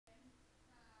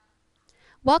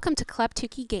Welcome to Club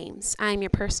TUKI Games. I'm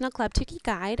your personal Club TUKI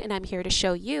guide, and I'm here to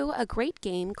show you a great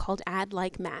game called Add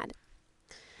Like Mad.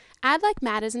 Add Like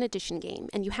Mad is an addition game,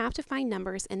 and you have to find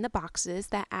numbers in the boxes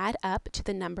that add up to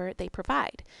the number they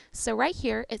provide. So right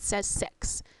here it says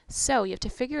 6. So you have to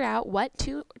figure out what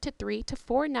 2 to 3 to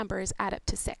 4 numbers add up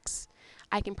to 6.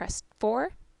 I can press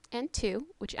 4 and 2,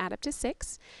 which add up to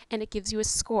 6, and it gives you a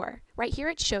score. Right here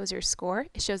it shows your score.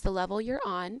 It shows the level you're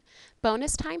on.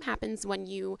 Bonus time happens when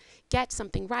you get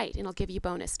something right, and it'll give you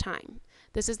bonus time.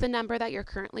 This is the number that you're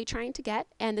currently trying to get,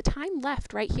 and the time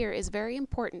left right here is very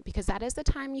important because that is the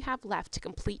time you have left to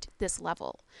complete this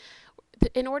level.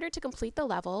 In order to complete the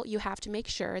level, you have to make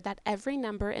sure that every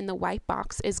number in the white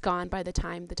box is gone by the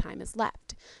time is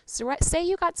left. So say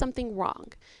you got something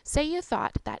wrong. Say you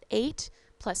thought that 8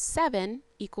 plus 7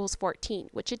 equals 14,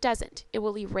 which it doesn't. It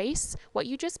will erase what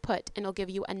you just put and it'll give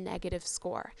you a negative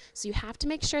score. So you have to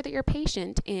make sure that you're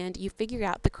patient and you figure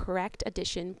out the correct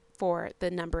addition for the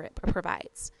number it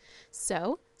provides.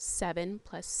 So 7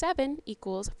 plus 7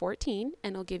 equals 14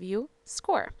 and it'll give you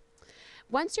score.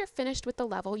 Once you're finished with the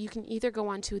level, you can either go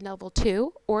on to level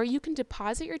 2 or you can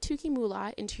deposit your TUKI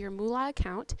Moola into your Moola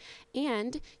account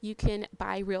and you can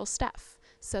buy real stuff.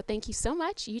 So thank you so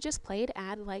much. You just played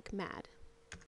Add Like Mad.